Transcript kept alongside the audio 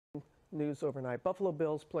news overnight. Buffalo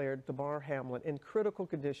Bills player Damar Hamlin in critical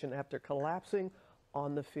condition after collapsing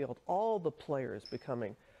on the field. All the players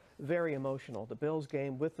becoming very emotional. The Bills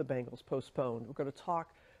game with the Bengals postponed. We're going to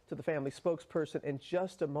talk to the family spokesperson in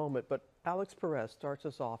just a moment, but Alex Perez starts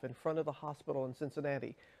us off in front of the hospital in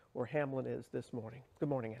Cincinnati where Hamlin is this morning. Good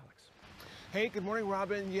morning, Alex. Hey, good morning,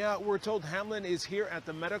 Robin. Yeah, we're told Hamlin is here at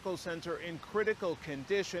the medical center in critical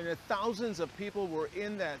condition. Thousands of people were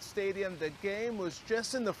in that stadium. The game was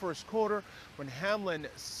just in the first quarter when Hamlin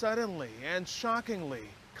suddenly and shockingly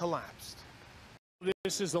collapsed.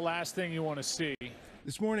 This is the last thing you want to see.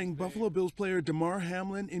 This morning, Buffalo Bills player Damar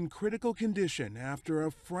Hamlin in critical condition after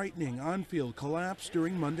a frightening on-field collapse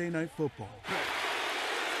during Monday Night Football.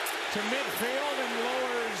 To midfield and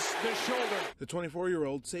lowers the shoulder. The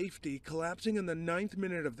 24-year-old safety collapsing in the 9th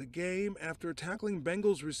minute of the game after tackling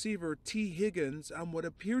Bengals receiver T. Higgins on what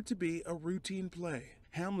appeared to be a routine play.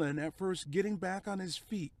 Hamlin at first getting back on his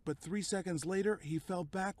feet, but 3 seconds later he fell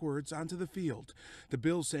backwards onto the field. The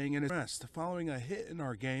Bills saying in his rest following a hit in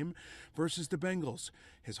our game versus the Bengals.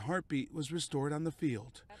 His heartbeat was restored on the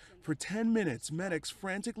field. For 10 minutes, medics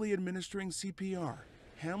frantically administering CPR.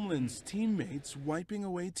 Hamlin's teammates wiping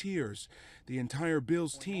away tears. The entire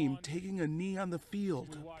Bills team taking a knee on the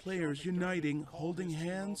field. Players uniting, holding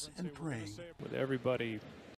hands and praying. With everybody